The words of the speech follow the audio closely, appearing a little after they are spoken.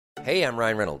Hey, I'm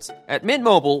Ryan Reynolds. At Mint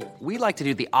Mobile, we like to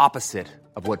do the opposite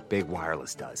of what Big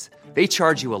Wireless does. They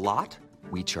charge you a lot,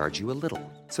 we charge you a little.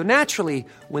 So naturally,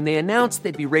 when they announced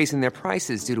they'd be raising their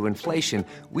prices due to inflation,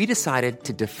 we decided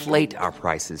to deflate our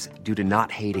prices due to not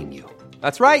hating you.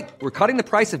 That's right. We're cutting the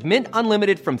price of Mint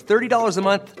Unlimited from $30 a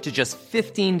month to just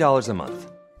 $15 a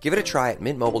month. Give it a try at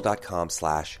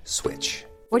mintmobile.com/switch.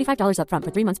 $45 up front for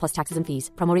 3 months plus taxes and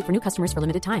fees. Promo rate for new customers for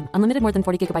limited time. Unlimited more than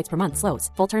 40 gigabytes per month. Slows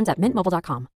full terms at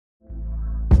mintmobile.com.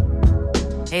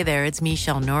 Hey there, it's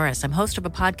Michelle Norris. I'm host of a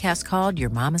podcast called Your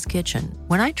Mama's Kitchen.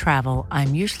 When I travel,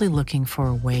 I'm usually looking for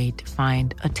a way to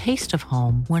find a taste of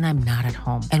home when I'm not at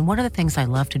home. And one of the things I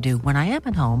love to do when I am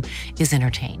at home is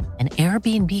entertain. And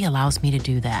Airbnb allows me to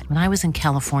do that. When I was in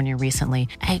California recently,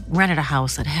 I rented a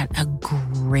house that had a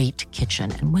great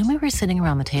kitchen. And when we were sitting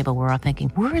around the table, we're all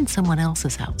thinking, we're in someone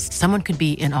else's house. Someone could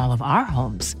be in all of our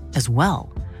homes as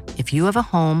well. If you have a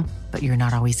home, but you're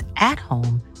not always at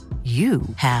home, you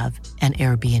have an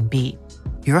Airbnb.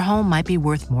 Your home might be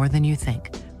worth more than you think.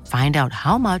 Find out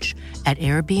how much at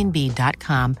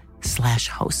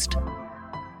airbnb.com/host.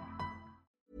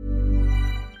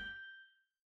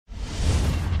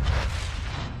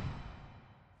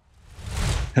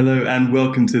 Hello and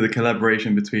welcome to the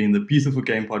collaboration between the Beautiful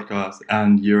Game podcast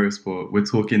and Eurosport. We're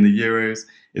talking the Euros.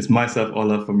 It's myself,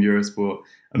 Ola, from Eurosport.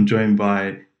 I'm joined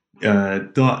by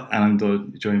Dot and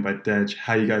I'm joined by Dej.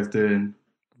 How you guys doing?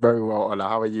 Very well, Ola.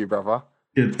 How are you, brother?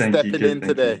 Good, thank you. Stepping in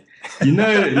today. You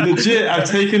know, legit, I've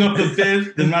taken off the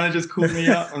bib. The manager's called me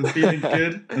up. I'm feeling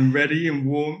good and ready and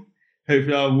warm.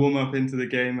 Hopefully I'll warm up into the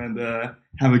game and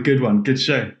have a good one. Good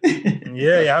show. Yeah,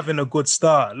 you're having a good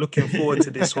start. Looking forward to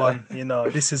this one. You know,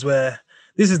 this is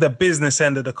the business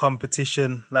end of the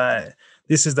competition. Like,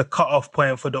 this is the cutoff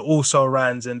point for the also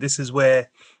rans, and this is where,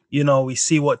 you know, we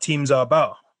see what teams are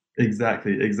about.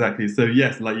 Exactly. So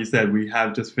yes, like you said, we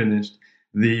have just finished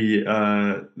the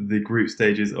group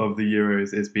stages of the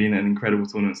Euros. It's been an incredible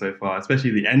tournament so far,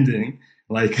 especially the ending.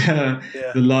 The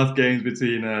last games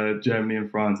between Germany and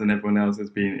France and everyone else has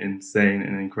been insane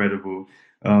and incredible.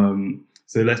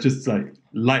 So let's just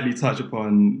lightly touch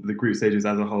upon the group stages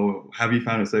as a whole. Have you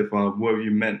found it so far? What have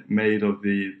you made of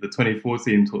the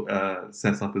 2014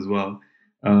 setup as well?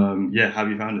 Have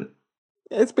you found it?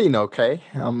 It's been okay.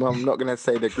 I'm not going to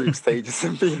say the group stages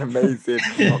have been amazing.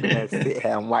 I'm not going to sit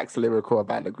here and wax lyrical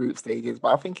about the group stages,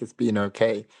 but I think it's been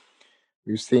okay.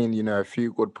 We've seen, a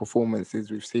few good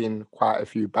performances. We've seen quite a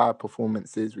few bad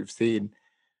performances. We've seen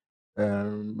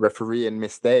refereeing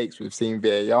mistakes. We've seen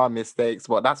VAR mistakes.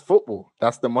 But that's football.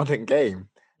 That's the modern game.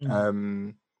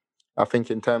 I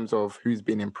think in terms of who's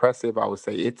been impressive, I would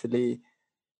say Italy.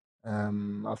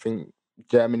 I think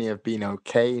Germany have been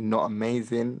okay, not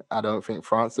amazing. I don't think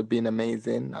France have been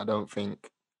amazing. I don't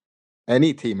think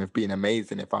any team have been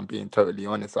amazing, if I'm being totally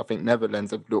honest. I think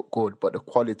Netherlands have looked good, but the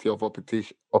quality of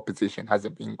opposition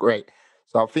hasn't been great.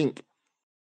 So I think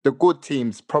the good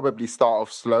teams probably start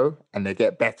off slow and they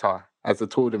get better as the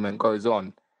tournament goes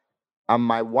on. And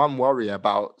my one worry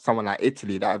about someone like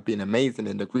Italy that have been amazing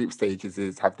in the group stages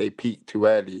is, have they peaked too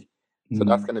early? So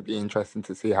that's going to be interesting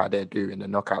to see how they do in the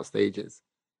knockout stages.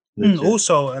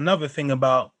 Also, another thing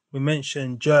about, we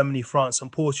mentioned Germany, France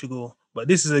and Portugal, but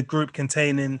this is a group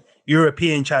containing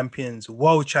European champions,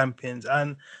 world champions.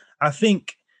 And I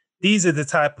think these are the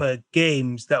type of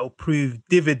games that will prove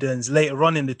dividends later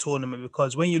on in the tournament,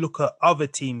 because when you look at other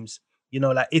teams,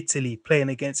 like Italy playing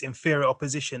against inferior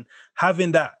opposition,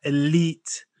 having that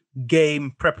elite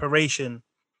game preparation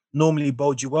normally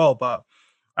bodes you well. But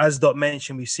as Dot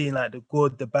mentioned, we've seen the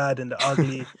good, the bad, and the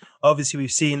ugly. Obviously,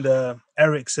 we've seen the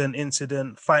Eriksen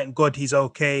incident. Thank God he's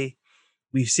okay.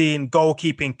 We've seen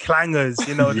goalkeeping clangers,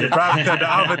 the Ravka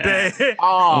the other day.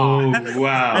 Oh,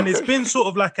 wow. And it's been sort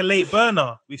of like a late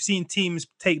burner. We've seen teams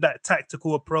take that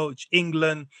tactical approach.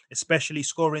 England, especially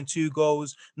scoring 2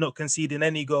 goals, not conceding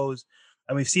any goals.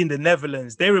 And we've seen the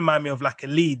Netherlands. They remind me of a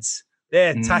Leeds.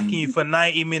 They're attacking you for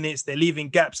 90 minutes. They're leaving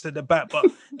gaps to the back.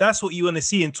 But that's what you want to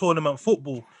see in tournament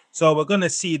football. So we're going to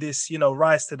see this,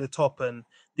 rise to the top. And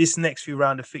this next few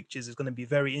round of fixtures is going to be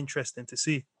very interesting to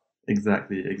see.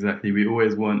 Exactly. We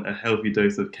always want a healthy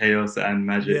dose of chaos and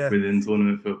magic within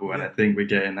tournament football. And I think we're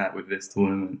getting that with this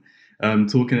tournament.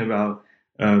 Talking about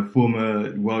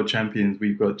former world champions,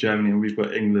 we've got Germany and we've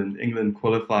got England. England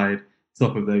qualified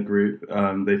top of their group.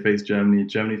 They faced Germany.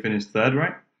 Germany finished 3rd,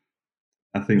 right?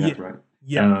 I think that's right.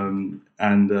 Yeah.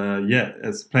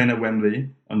 It's playing at Wembley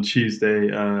on Tuesday.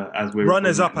 As we're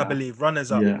runners up, I believe.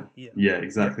 Runners up. Yeah,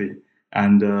 exactly. Yeah.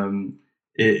 And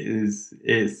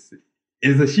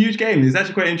it's a huge game. It's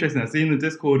actually quite interesting. I've seen the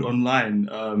Discord online.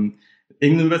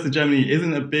 England versus Germany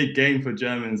isn't a big game for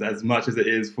Germans as much as it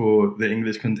is for the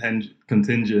English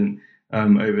contingent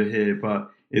over here,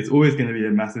 but it's always going to be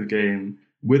a massive game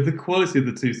with the quality of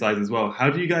the two sides as well. How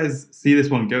do you guys see this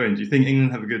one going? Do you think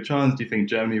England have a good chance? Do you think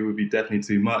Germany would be definitely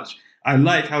too much? I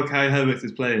like how Kai Havertz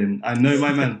is playing. I know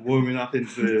my man's warming up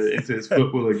into his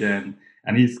football again,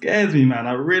 and he scares me, man.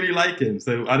 I really like him.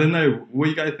 So I don't know. What are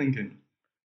you guys thinking?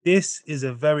 This is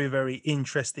a very, very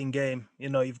interesting game. You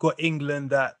know, you've got England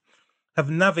that have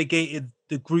navigated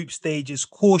the group stages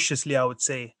cautiously, I would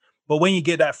say. But when you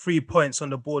get that 3 points on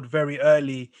the board very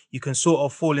early, you can sort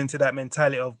of fall into that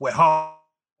mentality of we're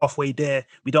halfway there.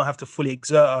 We don't have to fully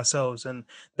exert ourselves. And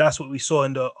that's what we saw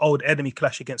in the old enemy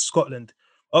clash against Scotland.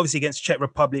 Obviously, against Czech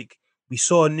Republic, we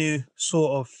saw a new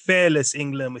sort of fearless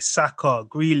England with Saka,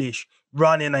 Grealish,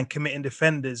 running and committing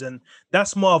defenders. And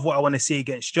that's more of what I want to see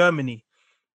against Germany.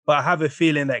 But I have a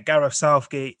feeling that Gareth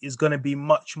Southgate is going to be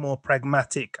much more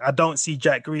pragmatic. I don't see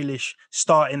Jack Grealish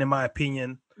starting, in my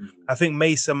opinion. I think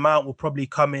Mason Mount will probably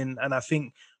come in, and I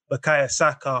think Bukayo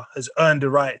Saka has earned the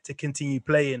right to continue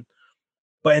playing.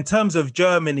 But in terms of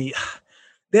Germany,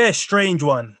 they're a strange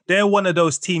one. They're one of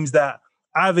those teams that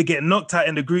either get knocked out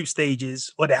in the group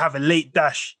stages or they have a late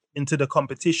dash into the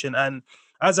competition. And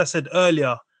as I said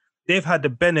earlier, they've had the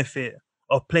benefit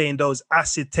of playing those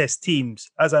acid test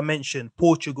teams. As I mentioned,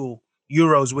 Portugal,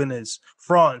 Euros winners,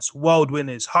 France, world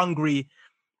winners, Hungary,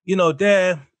 you know,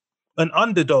 they're an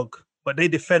underdog, but they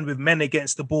defend with men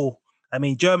against the ball. I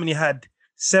mean, Germany had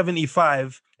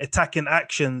 75 attacking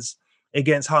actions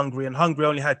against Hungary, and Hungary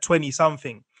only had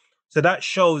 20-something. So that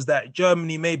shows that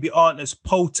Germany maybe aren't as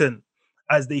potent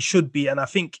as they should be. And I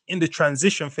think in the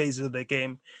transition phases of the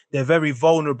game, they're very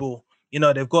vulnerable. You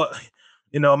know, they've got,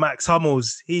 you know, Max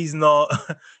Hummels. He's not,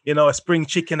 you know, a spring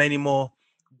chicken anymore.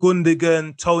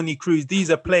 Gundogan, Toni Kroos.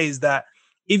 These are players that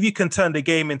if you can turn the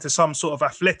game into some sort of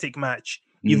athletic match,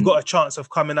 you've got a chance of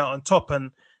coming out on top.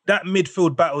 And that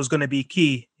midfield battle is going to be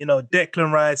key. You know,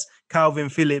 Declan Rice, Calvin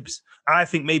Phillips. I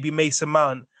think maybe Mason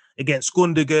Mount against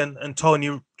Gundogan and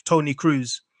Toni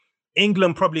Kroos.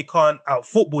 England probably can't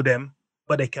out-football them,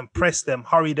 but they can press them,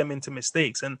 hurry them into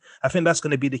mistakes. And I think that's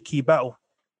going to be the key battle.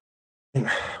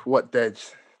 What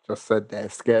Dej just said there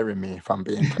is scaring me, if I'm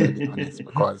being totally honest,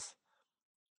 because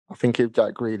I think if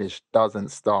Jack Grealish doesn't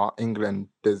start, England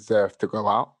deserve to go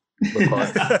out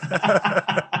because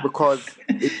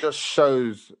it just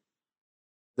shows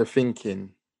the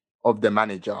thinking of the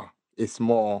manager. It's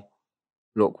more,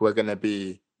 look, we're going to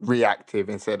be reactive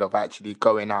instead of actually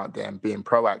going out there and being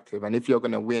proactive. And if you're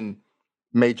going to win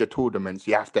major tournaments,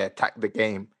 you have to attack the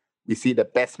game. We see the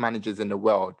best managers in the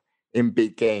world in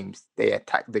big games, they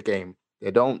attack the game.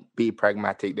 They don't be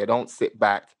pragmatic. They don't sit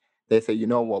back. They say, you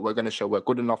know what, we're going to show we're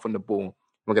good enough on the ball.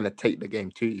 We're going to take the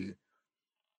game to you.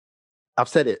 I've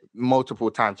said it multiple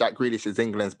times. Jack Grealish is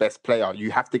England's best player.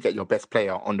 You have to get your best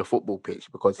player on the football pitch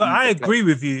because... I agree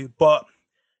with you, but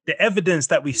the evidence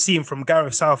that we've seen from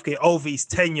Gareth Southgate over his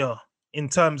tenure in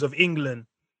terms of England,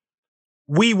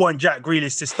 we want Jack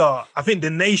Grealish to start. I think the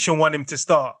nation want him to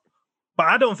start. But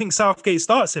I don't think Southgate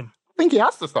starts him. I think he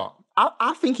has to start.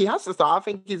 I think he has to start. I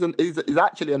think he's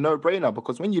actually a no-brainer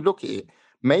because when you look at it,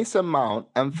 Mason Mount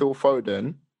and Phil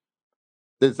Foden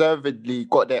deservedly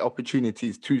got their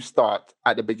opportunities to start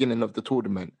at the beginning of the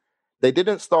tournament. They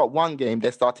didn't start one game,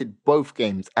 they started both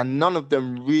games, and none of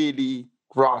them really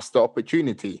grasped the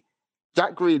opportunity.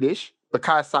 Jack Grealish,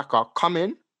 Bukayo Saka come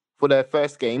in for their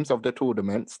first games of the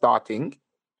tournament, starting,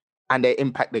 and they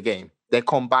impact the game. They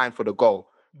combine for the goal.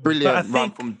 Brilliant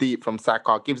run from deep from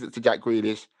Saka, gives it to Jack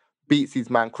Grealish, beats his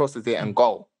man, crosses it, and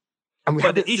goal. And we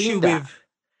haven't seen that.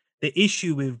 The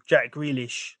issue with Jack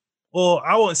Grealish, or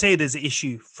I won't say there's an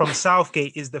issue, from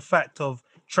Southgate is the fact of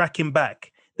tracking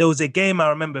back. There was a game I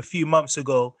remember a few months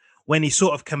ago when he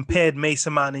sort of compared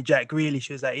Mason Mount and Jack Grealish.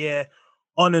 He was like, yeah,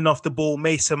 on and off the ball,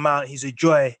 Mason Mount, he's a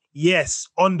joy. Yes,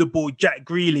 on the ball, Jack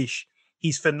Grealish,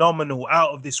 he's phenomenal,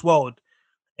 out of this world.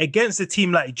 Against a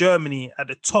team like Germany at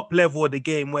the top level of the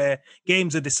game where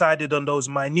games are decided on those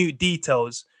minute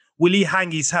details, will he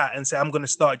hang his hat and say, I'm going to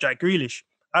start Jack Grealish?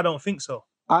 I don't think so.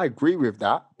 I agree with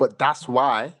that, but that's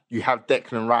why you have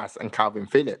Declan Rice and Calvin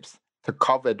Phillips to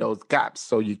cover those gaps.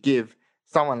 So you give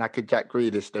someone like a Jack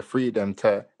Grealish the freedom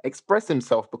to express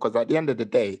himself because at the end of the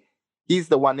day, he's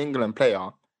the one England player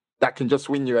that can just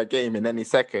win you a game in any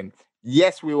second.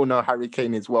 Yes, we all know Harry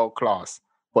Kane is world class,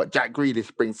 but Jack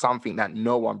Grealish brings something that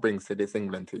no one brings to this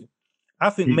England team. I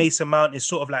think Mason Mount is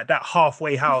sort of like that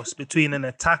halfway house between an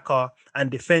attacker and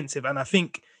defensive. And I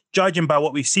think, judging by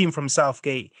what we've seen from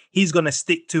Southgate, he's going to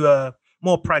stick to a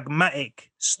more pragmatic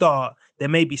start. There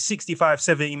may be 65,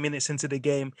 70 minutes into the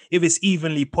game. If it's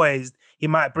evenly poised, he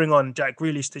might bring on Jack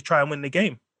Grealish to try and win the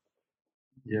game.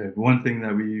 Yeah, one thing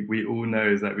that we all know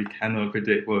is that we cannot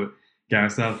predict what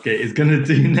Gareth Southgate is going to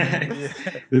do next.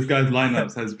 This guy's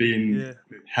lineups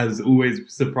has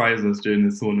always surprised us during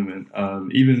this tournament.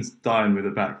 Even starting with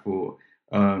a back four,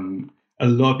 a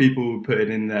lot of people put it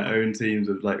in their own teams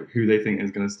of like who they think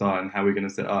is going to start and how we're going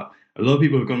to set up. A lot of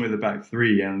people have gone with a back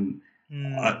three, and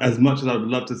as much as I'd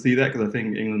love to see that, because I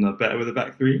think England are better with a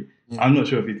back three, I'm not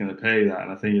sure if he's going to play that,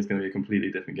 and I think it's going to be a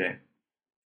completely different game.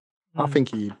 I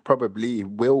think he probably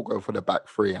will go for the back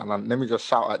three. And let me just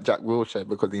shout at Jack Wilshere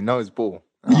because he knows ball.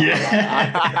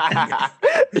 Yeah.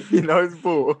 He knows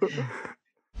ball.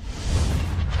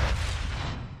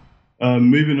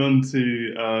 Moving on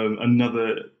to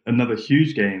another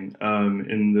huge game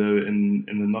in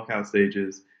the knockout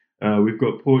stages. We've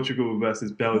got Portugal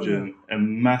versus Belgium, a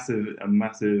massive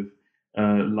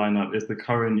lineup. It's the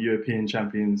current European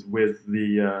champions with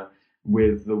the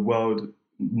world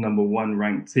number one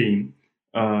ranked team.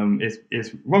 It's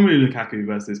Romelu Lukaku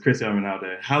versus Cristiano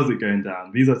Ronaldo. How's it going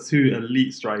down? These are two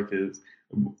elite strikers.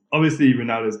 Obviously,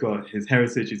 Ronaldo's got his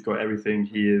heritage. He's got everything.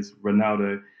 He is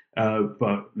Ronaldo.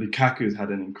 But Lukaku's had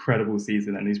an incredible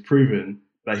season, and he's proven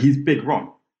that he's Big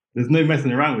Rom. There's no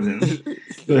messing around with him.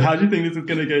 So how do you think this is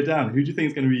going to go down? Who do you think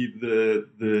is going to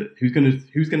be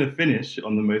who's going to finish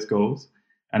on the most goals,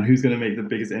 and who's going to make the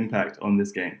biggest impact on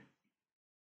this game?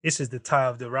 This is the tie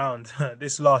of the round.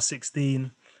 This last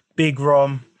 16, Big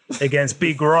Rom against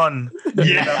Big Ron.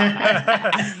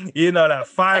 Yeah. You know that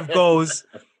 5 goals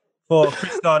for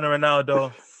Cristiano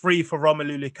Ronaldo, 3 for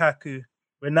Romelu Lukaku.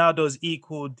 Ronaldo's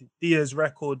equaled Diaz's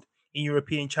record in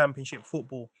European Championship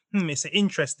football. It's an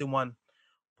interesting one.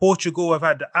 Portugal have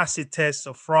had the acid tests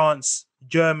of France,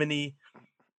 Germany.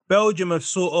 Belgium have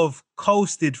sort of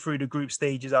coasted through the group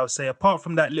stages, I would say, apart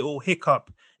from that little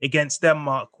hiccup against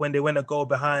Denmark when they went a goal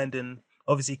behind, and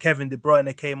obviously Kevin De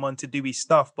Bruyne came on to do his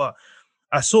stuff. But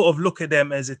I sort of look at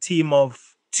them as a team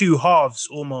of 2 halves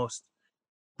almost.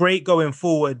 Great going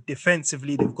forward.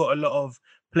 Defensively, they've got a lot of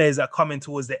players that are coming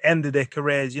towards the end of their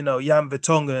careers, you know, Jan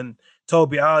Vertonghen,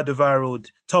 Toby Alderweireld,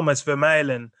 Thomas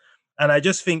Vermaelen. And I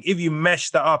just think if you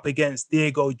mesh that up against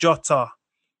Diego Jota,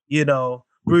 you know,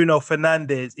 Bruno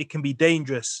Fernandes, it can be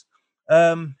dangerous.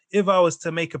 If I was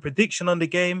to make a prediction on the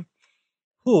game,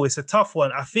 it's a tough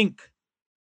one. I think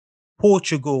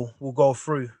Portugal will go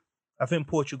through.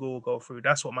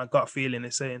 That's what my gut feeling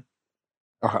is saying.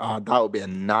 That would be a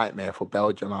nightmare for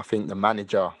Belgium. I think the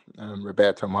manager,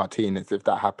 Roberto Martinez, if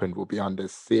that happened, will be under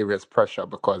serious pressure,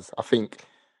 because I think,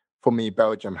 for me,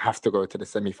 Belgium have to go to the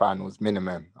semi-finals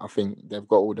minimum. I think they've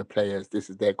got all the players. This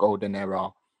is their golden era.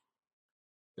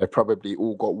 They've probably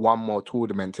all got one more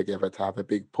tournament together to have a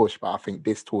big push, but I think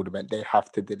this tournament they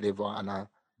have to deliver. And I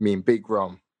mean, Big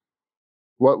Rom,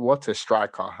 what a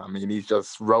striker. I mean, he's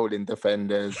just rolling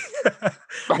defenders.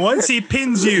 Once he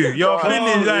pins you, you're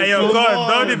finished. Like, you're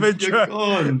gone. Don't even try.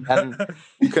 And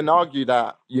you can argue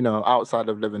that, you know, outside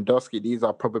of Lewandowski, these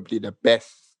are probably the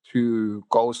best 2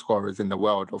 goal scorers in the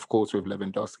world, of course, with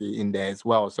Lewandowski in there as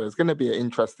well. So it's going to be an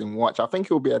interesting watch. I think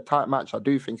it will be a tight match. I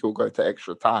do think it will go to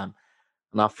extra time.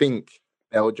 And I think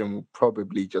Belgium will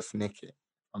probably just nick it,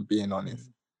 I'm being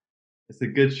honest. It's a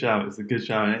good shout.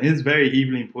 And it is very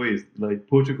evenly poised. Like,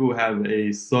 Portugal have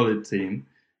a solid team.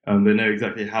 They know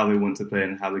exactly how they want to play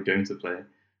and how they're going to play.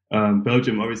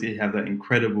 Belgium obviously have that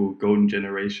incredible golden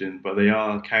generation, but they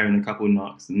are carrying a couple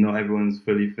knocks. Not everyone's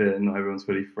fully fit. Not everyone's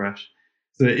fully fresh.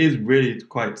 So it is really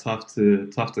quite tough to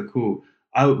call.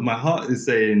 My heart is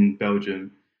saying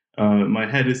Belgium. My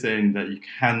head is saying that you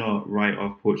cannot write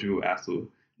off Portugal at all.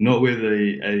 Not with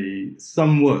a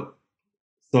somewhat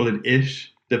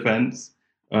solid-ish defense,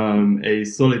 a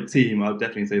solid team. I'll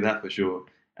definitely say that for sure.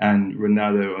 And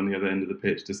Ronaldo on the other end of the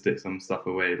pitch to stick some stuff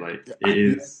away. Like, it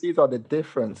is. These are the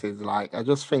differences. Like, I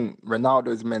just think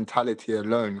Ronaldo's mentality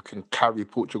alone can carry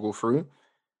Portugal through.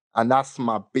 And that's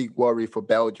my big worry for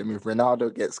Belgium. If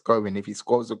Ronaldo gets going, if he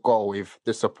scores a goal, if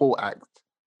the support act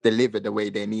deliver the way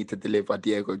they need to deliver,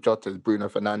 Diego Jota, Bruno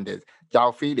Fernandes,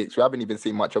 João Felix, we haven't even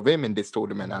seen much of him in this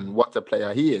tournament, and what a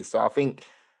player he is. So I think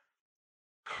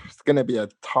it's going to be a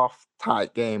tough,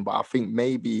 tight game, but I think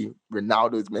maybe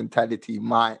Ronaldo's mentality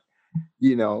might,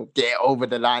 you know, get over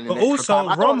the line. But also,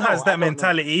 Rom has that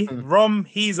mentality. Rom,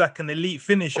 he's like an elite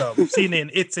finisher. We've seen it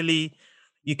in Italy.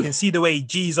 You can see the way he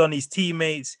G's on his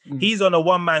teammates. He's on a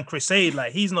one-man crusade.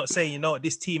 Like, he's not saying, you know,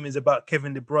 this team is about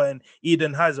Kevin De Bruyne,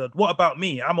 Eden Hazard. What about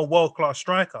me? I'm a world-class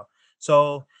striker.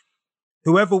 So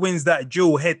whoever wins that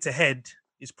duel head-to-head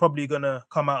is probably going to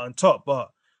come out on top. But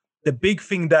the big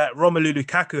thing that Romelu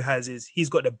Lukaku has is he's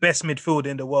got the best midfielder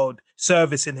in the world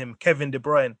servicing him, Kevin De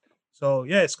Bruyne. So,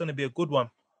 yeah, it's going to be a good one.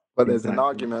 But there's an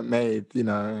argument made,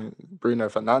 Bruno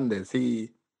Fernandes, he's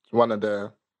one of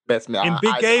the best. In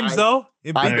big games, though.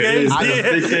 In big games, he's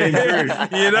got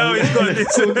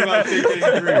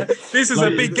this. This is a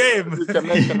big game. You can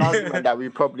make an argument that we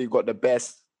probably got the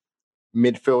best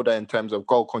midfielder in terms of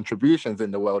goal contributions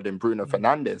in the world in Bruno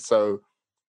Fernandes. So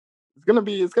it's gonna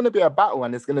be a battle,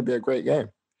 and it's gonna be a great game.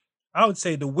 I would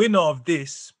say the winner of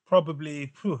this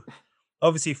probably,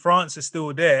 obviously France is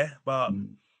still there, but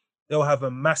they'll have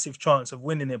a massive chance of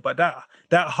winning it. But that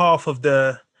half of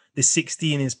the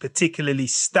 16 is particularly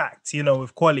stacked,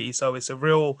 with quality. So it's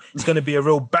going to be a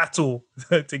real battle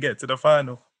to get to the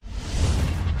final.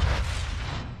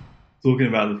 Talking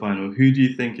about the final, who do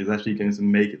you think is actually going to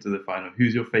make it to the final?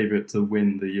 Who's your favourite to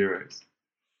win the Euros?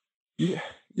 Yeah,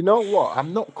 you know what?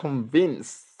 I'm not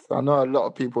convinced. I know a lot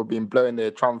of people have been blowing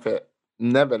their trumpet.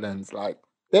 Netherlands,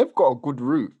 they've got a good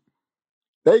route.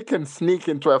 They can sneak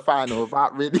into a final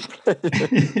without really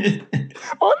playing.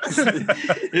 Honestly.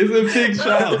 It's a big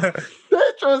shout.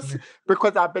 They're just...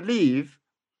 Because I believe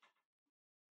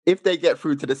if they get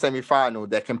through to the semi-final,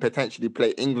 they can potentially play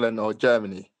England or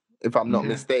Germany, if I'm not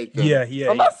mistaken. Yeah.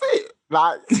 And that's it.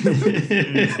 I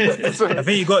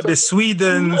think you got the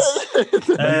Swedens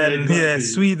and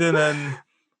Sweden and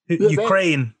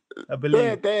Ukraine, I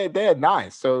believe. They're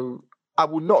nice. So I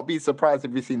would not be surprised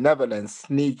if we see Netherlands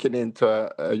sneaking into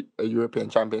a European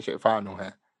Championship final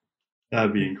here.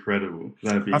 That'd be incredible.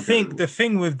 I think the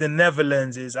thing with the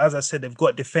Netherlands is, as I said, they've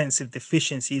got defensive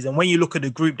deficiencies. And when you look at the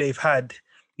group they've had,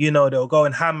 they'll go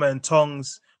and hammer and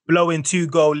tongs, blowing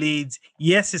 2-goal leads.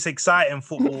 Yes, it's exciting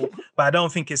football, but I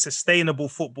don't think it's sustainable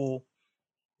football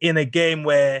in a game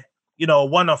where, a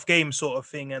one-off game sort of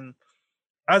thing. And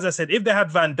as I said, if they had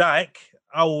Van Dijk,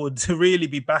 I would really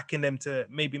be backing them to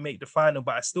maybe make the final.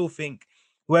 But I still think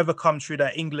whoever comes through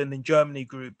that England and Germany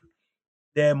group,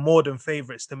 they're more than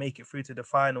favourites to make it through to the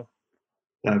final.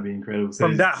 That'd be incredible.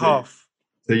 From that half.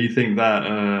 So you think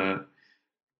that...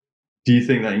 do you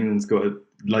think that England's got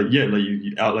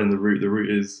you outlined the route? The route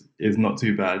is not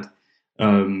too bad.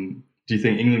 Do you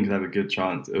think England could have a good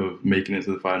chance of making it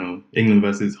to the final? England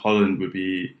versus Holland would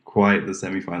be quite the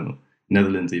semi-final.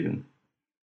 Netherlands even.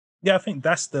 Yeah, I think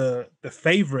that's the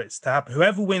favourites to happen.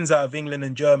 Whoever wins out of England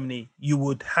and Germany, you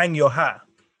would hang your hat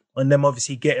on them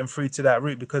obviously getting through to that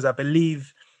route, because I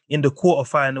believe in the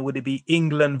quarterfinal, would it be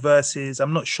England versus,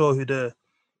 I'm not sure who the...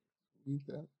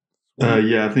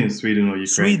 I think it's Sweden or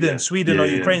Ukraine. Sweden or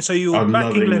Ukraine. So you would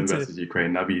back England versus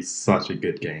Ukraine. That'd be such a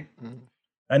good game.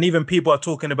 And even people are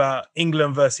talking about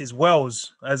England versus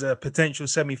Wales as a potential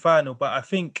semi-final. But I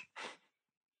think,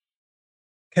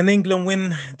 can England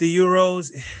win the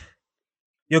Euros?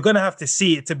 You're going to have to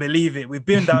see it to believe it. We've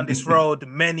been down this road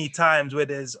many times where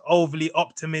there's overly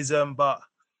optimism, but,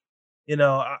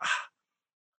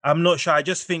 I'm not sure. I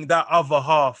just think that other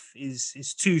half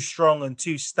is too strong and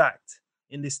too stacked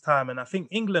in this time. And I think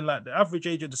England, the average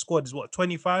age of the squad is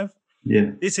 25?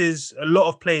 Yeah. This is a lot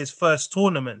of players' first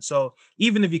tournament. So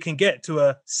even if you can get to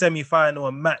a semi-final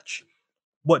and match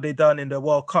what they've done in the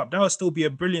World Cup, that would still be a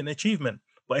brilliant achievement.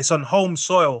 But it's on home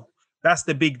soil. That's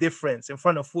the big difference, in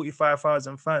front of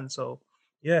 45,000 fans. So,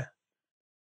 yeah.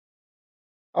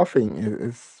 I think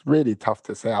it's really tough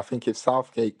to say. I think if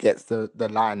Southgate gets the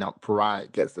lineup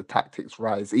right, gets the tactics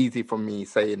right, it's easy for me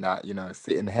saying that,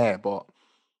 sitting here, but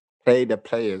play the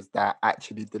players that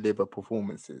actually deliver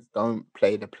performances. Don't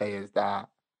play the players that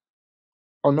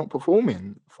are not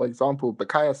performing. For example,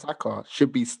 Bukayo Saka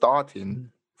should be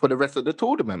starting for the rest of the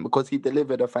tournament because he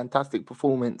delivered a fantastic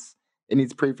performance in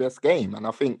his previous game. And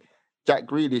I think Jack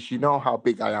Grealish, you know how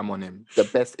big I am on him, the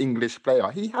best English player.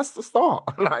 He has to start.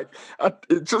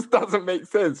 It just doesn't make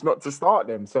sense not to start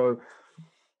them. So,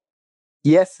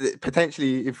 yes,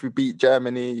 potentially if we beat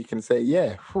Germany, you can say,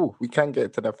 we can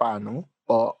get to the final.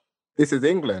 But this is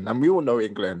England, and we all know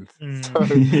England. So,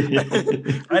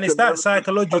 and it's that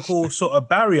psychological sort of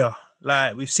barrier.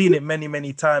 We've seen it many,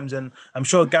 many times. And I'm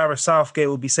sure Gareth Southgate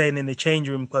will be saying in the change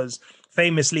room, because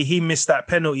famously he missed that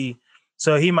penalty.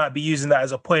 So he might be using that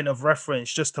as a point of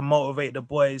reference just to motivate the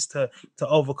boys to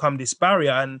overcome this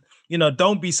barrier. And,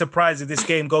 don't be surprised if this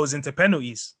game goes into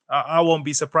penalties. I won't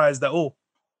be surprised at all.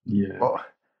 Yeah. Well,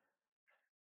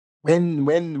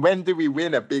 when do we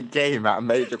win a big game at a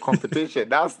major competition?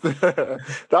 That's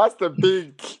the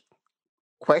big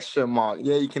question mark.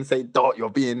 Yeah, you can say, Dot,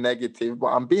 you're being negative, but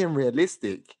I'm being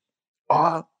realistic.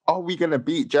 Are we going to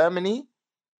beat Germany?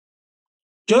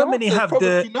 Germany have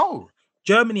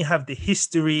the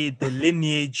history, the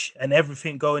lineage, and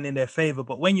everything going in their favor.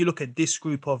 But when you look at this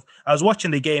group I was watching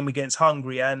the game against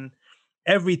Hungary, and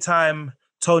every time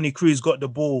Toni Kroos got the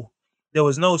ball, there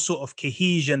was no sort of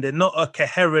cohesion. They're not a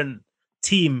coherent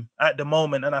team at the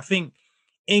moment. And I think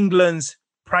England's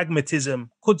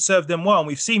pragmatism could serve them well. And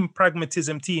we've seen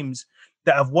pragmatism teams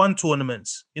that have won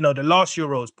tournaments. You know, the last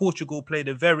Euros, Portugal played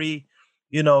a very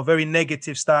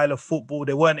negative style of football.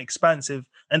 They weren't expansive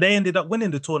and they ended up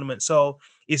winning the tournament. So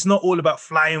it's not all about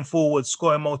flying forward,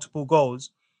 scoring multiple goals.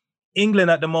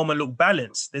 England at the moment look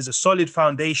balanced. There's a solid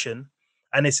foundation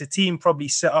and it's a team probably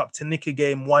set up to nick a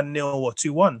game 1-0 or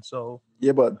 2-1. So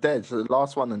yeah, but Dej, the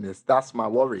last one on this, that's my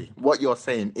worry. What you're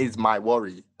saying is my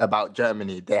worry about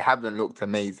Germany. They haven't looked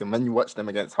amazing. When you watch them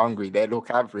against Hungary, they look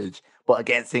average. But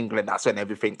against England, that's when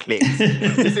everything clicks.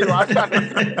 You see what I'm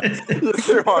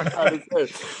trying to say?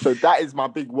 So that is my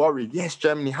big worry. Yes,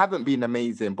 Germany haven't been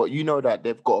amazing, but you know that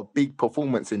they've got a big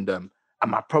performance in them. And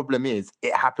my problem is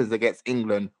it happens against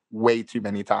England way too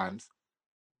many times.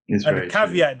 And the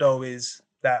caveat, though, is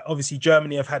that obviously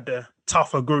Germany have had the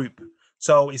tougher group.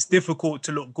 So it's difficult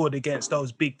to look good against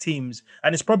those big teams.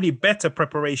 And it's probably better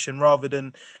preparation rather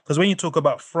than... Because when you talk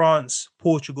about France,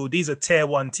 Portugal, these are tier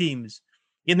 1 teams.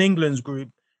 In England's group,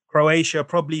 Croatia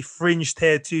probably fringe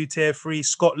tier 2, tier 3,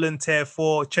 Scotland tier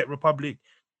 4, Czech Republic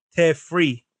tier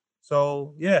 3.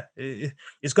 So, yeah,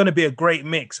 it's going to be a great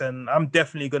mix. And I'm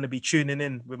definitely going to be tuning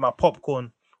in with my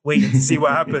popcorn, waiting to see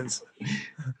what happens.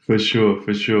 For sure.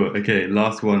 Okay,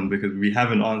 last one, because we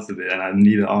haven't answered it and I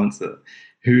need an answer.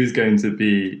 Who is going to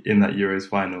be in that Euros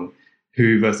final?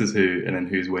 Who versus who, and then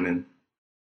who's winning?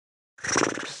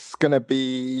 It's going to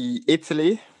be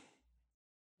Italy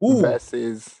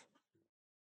versus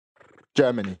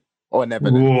Germany or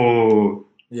Netherlands. Whoa.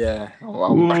 Yeah.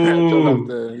 I'm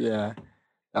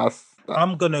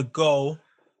going to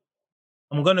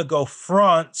go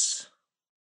France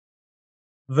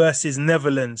versus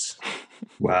Netherlands.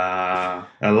 Wow,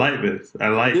 I like this.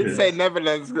 I did say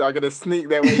Netherlands are going to sneak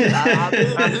their way out.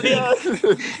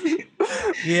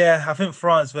 Yeah, I think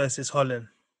France versus Holland.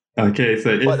 Okay, so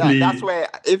Italy... that's where,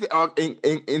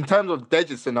 in terms of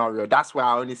Dej's scenario, that's where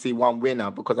I only see one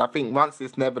winner, because I think once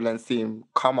this Netherlands team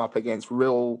come up against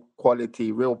real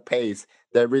quality, real pace,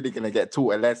 they're really going to get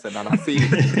taught a lesson. And I see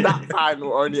that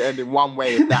final only end in one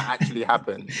way if that actually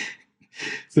happens.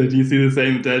 So do you see the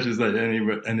same, Dej, as like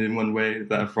and in one way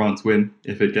that France win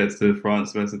if it gets to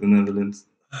France versus the Netherlands?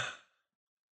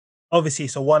 Obviously,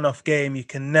 it's a one-off game. You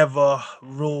can never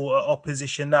rule an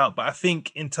opposition out. But I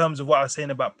think in terms of what I was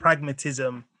saying about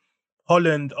pragmatism,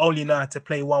 Holland only know how to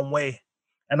play one way.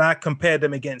 And I compare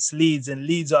them against Leeds. And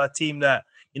Leeds are a team that,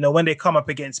 when they come up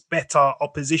against better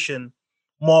opposition,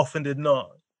 more often than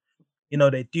not,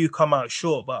 they do come out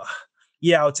short. But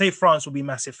yeah, I would say France will be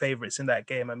massive favourites in that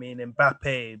game. I mean,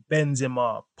 Mbappe,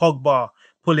 Benzema, Pogba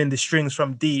pulling the strings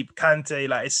from deep, Kante,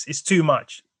 it's too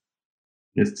much.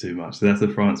 It's too much. So that's a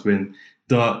France win.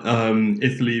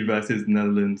 Italy versus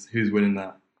Netherlands. Who's winning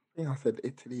that? I think I said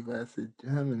Italy versus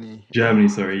Germany. Germany,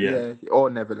 sorry, yeah. Or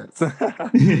Netherlands.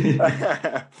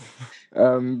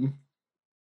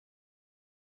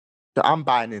 I'm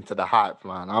buying into the hype,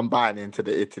 man. I'm buying into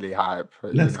the Italy hype.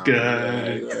 Let's go.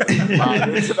 They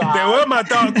were my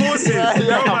dark horses.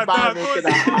 I'm buying into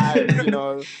the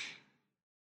hype,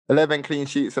 11 clean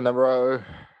sheets in a row,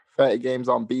 30 games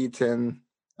unbeaten.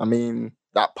 I mean,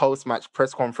 that post-match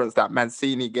press conference that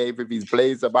Mancini gave with his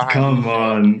blazer behind him. Come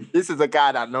on. This is a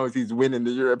guy that knows he's winning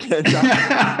the European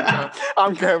Championship.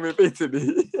 I'm going with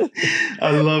Italy.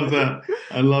 I love that.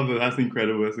 That's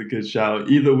incredible. That's a good shout.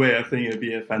 Either way, I think it'd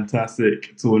be a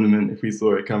fantastic tournament if we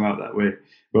saw it come out that way.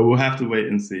 But we'll have to wait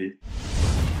and see.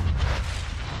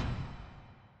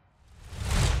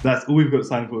 That's all we've got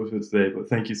time for today. But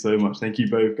thank you so much. Thank you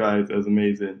both guys. That was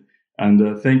amazing.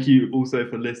 And thank you also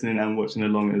for listening and watching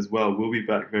along as well. We'll be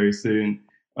back very soon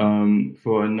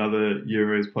for another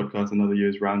Euros podcast, another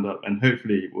Euros roundup. And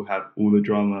hopefully we'll have all the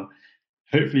drama.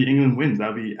 Hopefully England wins.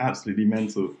 That'll be absolutely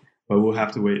mental. But we'll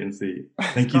have to wait and see.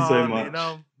 Thank you so much.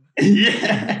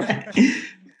 Yeah.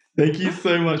 Thank you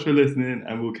so much for listening.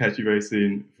 And we'll catch you very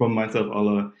soon. From myself,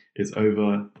 Ola, it's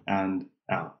over and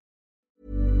out.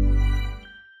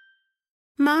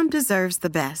 Mom deserves the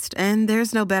best, and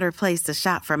there's no better place to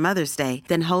shop for Mother's Day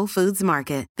than Whole Foods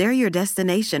Market. They're your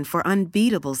destination for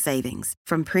unbeatable savings,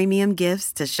 from premium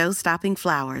gifts to show-stopping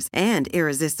flowers and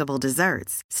irresistible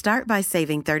desserts. Start by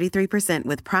saving 33%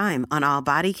 with Prime on all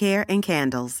body care and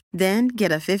candles. Then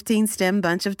get a 15-stem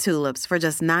bunch of tulips for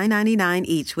just $9.99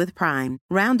 each with Prime.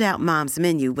 Round out Mom's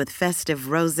menu with festive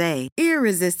rosé,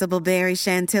 irresistible berry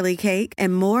chantilly cake,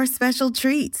 and more special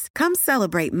treats. Come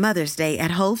celebrate Mother's Day at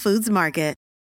Whole Foods Market.